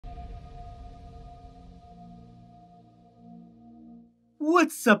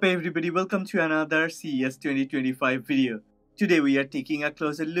What's up everybody, welcome to another CES 2025 video. Today we are taking a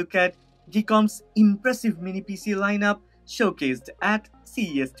closer look at Geekom's impressive mini PC lineup showcased at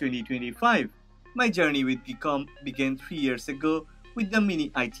CES 2025. My journey with Geekom began 3 years ago with the Mini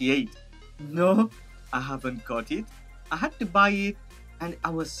IT8. No, I haven't got it. I had to buy it and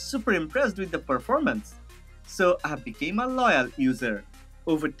I was super impressed with the performance. So I became a loyal user.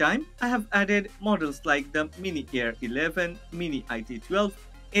 Over time, I have added models like the Mini Air 11, Mini IT12,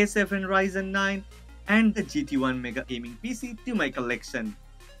 A7 Ryzen 9, and the GT1 Mega gaming PC to my collection.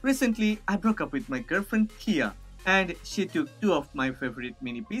 Recently, I broke up with my girlfriend Kia, and she took two of my favorite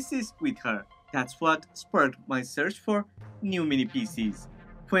mini PCs with her. That's what spurred my search for new mini PCs.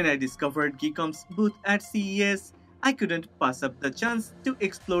 When I discovered Geekom's booth at CES, I couldn't pass up the chance to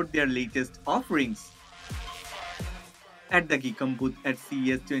explore their latest offerings. At the Geekom booth at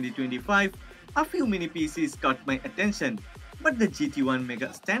CES 2025, a few mini PCs caught my attention, but the GT1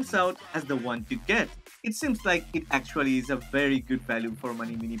 Mega stands out as the one to get. It seems like it actually is a very good value for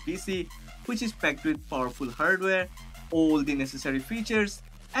money mini PC, which is packed with powerful hardware, all the necessary features,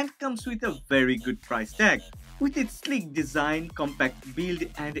 and comes with a very good price tag. With its sleek design, compact build,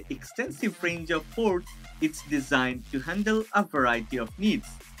 and extensive range of ports, it's designed to handle a variety of needs.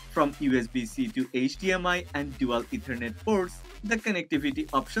 From USB-C to HDMI and dual Ethernet ports, the connectivity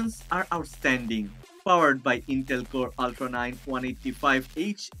options are outstanding. Powered by Intel Core Ultra 9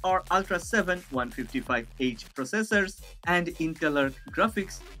 185H or Ultra 7 155H processors and Intel Arc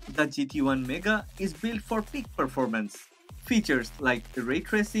graphics, the GT1 Mega is built for peak performance. Features like ray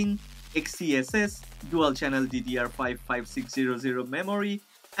tracing, XESS, dual-channel DDR5 5600 memory,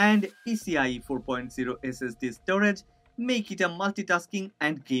 and PCIe 4.0 SSD storage make it a multitasking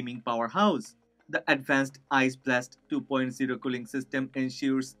and gaming powerhouse. The advanced Ice Blast 2.0 cooling system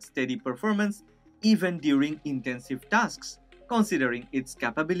ensures steady performance even during intensive tasks. Considering its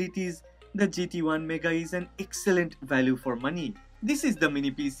capabilities, the GT1 Mega is an excellent value for money. This is the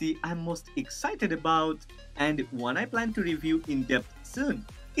mini PC I'm most excited about and one I plan to review in depth soon.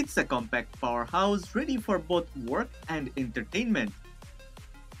 It's a compact powerhouse ready for both work and entertainment.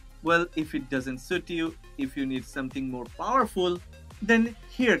 Well, if it doesn't suit you, if you need something more powerful, then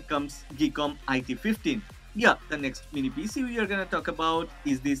here comes Geekom IT15. Yeah, the next mini PC we are gonna talk about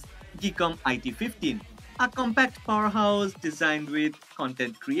is this Geekom IT15, a compact powerhouse designed with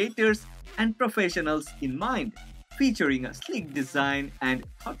content creators and professionals in mind. Featuring a sleek design and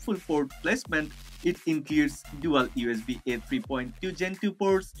thoughtful port placement, it includes dual USB-A 3.2 Gen 2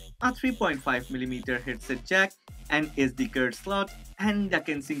 ports, a 3.5mm headset jack, an SD card slot, and a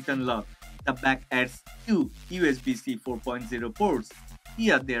Kensington lock. The back adds two USB-C 4.0 ports.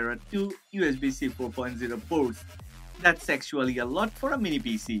 Here there are two USB-C 4.0 ports. That's actually a lot for a mini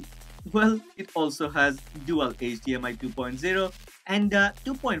PC. Well, it also has dual HDMI 2.0 and a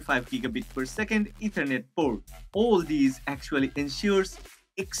 2.5 gigabit per second Ethernet port. All these actually ensures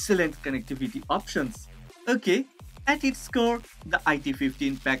excellent connectivity options. Okay, at its core, the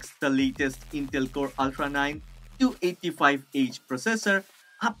IT15 packs the latest Intel Core Ultra 9 285H processor,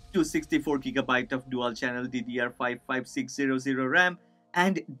 up to 64GB of dual-channel DDR5 5600 RAM,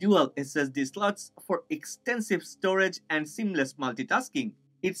 and dual SSD slots for extensive storage and seamless multitasking.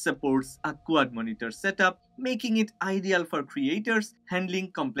 It supports a quad monitor setup, making it ideal for creators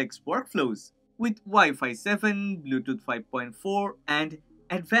handling complex workflows. With Wi-Fi 7, Bluetooth 5.4, and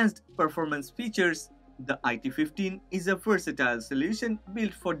advanced performance features, the IT15 is a versatile solution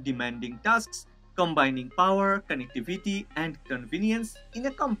built for demanding tasks, combining power, connectivity, and convenience in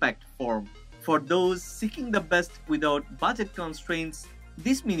a compact form. For those seeking the best without budget constraints,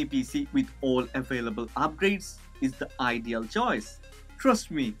 this mini PC with all available upgrades is the ideal choice.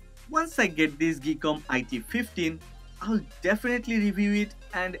 Trust me, once I get this Geekom IT15, I'll definitely review it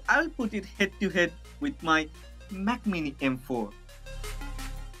and I'll put it head to head with my Mac Mini M4.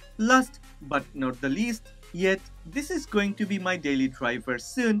 Last but not the least, yet this is going to be my daily driver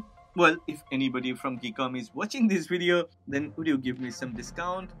soon. Well, if anybody from Geekom is watching this video, then would you give me some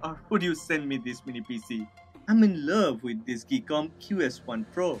discount or would you send me this mini PC? I'm in love with this Geekom QS1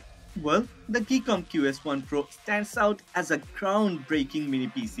 Pro. Well, the Geekom QS1 Pro stands out as a groundbreaking mini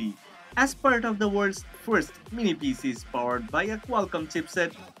PC. As part of the world's first mini PCs powered by a Qualcomm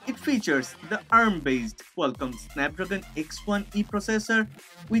chipset, it features the ARM-based Qualcomm Snapdragon X1E processor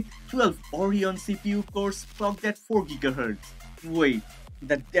with 12 Orion CPU cores clocked at 4 GHz. Wait,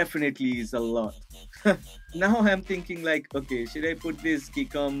 that definitely is a lot. Now I'm thinking like, okay, should I put this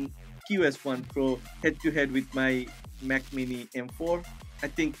Geekom QS1 Pro head to head with my Mac Mini M4? I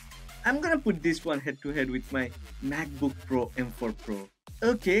think I'm gonna put this one head to head with my MacBook Pro M4 Pro.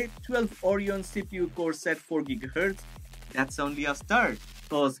 Okay, 12 Orion CPU cores at 4 GHz. that's only a start,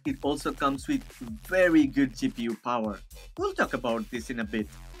 cause it also comes with very good GPU power. We'll talk about this in a bit.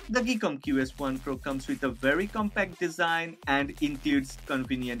 The Geekom QS1 Pro comes with a very compact design and includes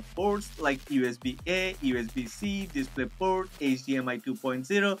convenient ports like USB-A, USB-C, DisplayPort, HDMI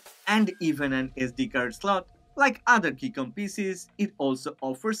 2.0, and even an SD card slot. Like other Geekom PCs, it also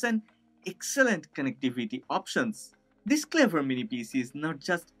offers an excellent connectivity options. This clever mini PC is not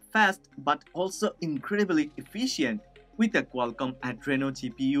just fast but also incredibly efficient. With a Qualcomm Adreno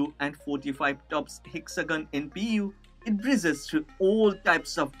GPU and 45 TOPS hexagon NPU, it breezes through all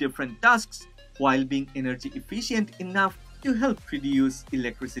types of different tasks while being energy efficient enough to help reduce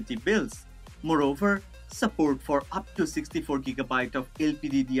electricity bills. Moreover, support for up to 64GB of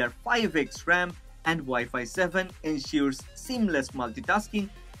LPDDR5X RAM and Wi-Fi 7 ensures seamless multitasking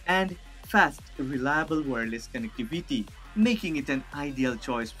and fast, reliable wireless connectivity, making it an ideal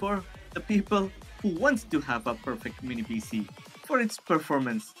choice for the people who wants to have a perfect mini PC. For its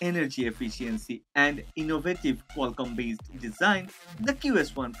performance, energy efficiency, and innovative Qualcomm-based design, the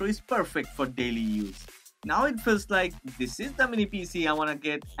QS1 Pro is perfect for daily use. Now it feels like this is the mini PC I wanna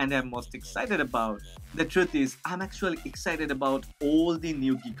get and I'm most excited about. The truth is, I'm actually excited about all the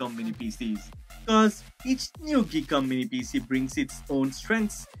new Geekom mini PCs, cause each new Geekom mini PC brings its own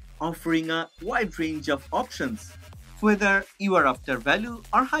strengths, offering a wide range of options. Whether you are after value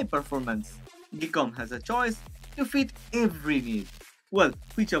or high performance, Geekom has a choice to fit every need. Well,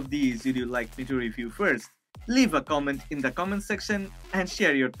 which of these would you like me to review first? Leave a comment in the comment section and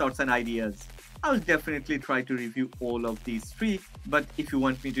share your thoughts and ideas. I'll definitely try to review all of these three, but if you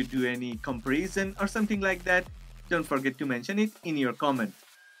want me to do any comparison or something like that, don't forget to mention it in your comment.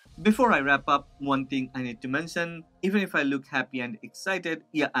 Before I wrap up, one thing I need to mention, even if I look happy and excited,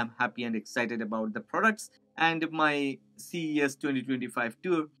 yeah, I'm happy and excited about the products and my CES 2025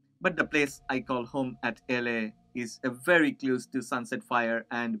 tour, but the place I call home at LA is very close to Sunset Fire,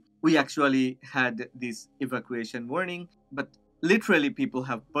 and we actually had this evacuation warning, but literally people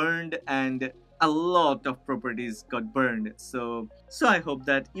have burned and a lot of properties got burned. So I hope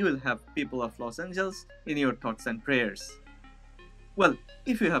that you will have people of Los Angeles in your thoughts and prayers. Well,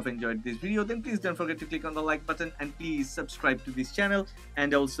 if you have enjoyed this video, then please don't forget to click on the like button and please subscribe to this channel.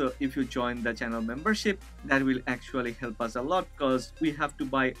 And also, if you join the channel membership, that will actually help us a lot because we have to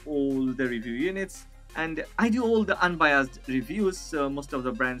buy all the review units. And I do all the unbiased reviews, so most of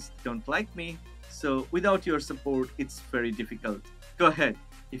the brands don't like me. So without your support, it's very difficult. Go ahead,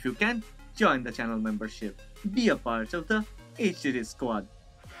 if you can, join the channel membership. Be a part of the HDD squad.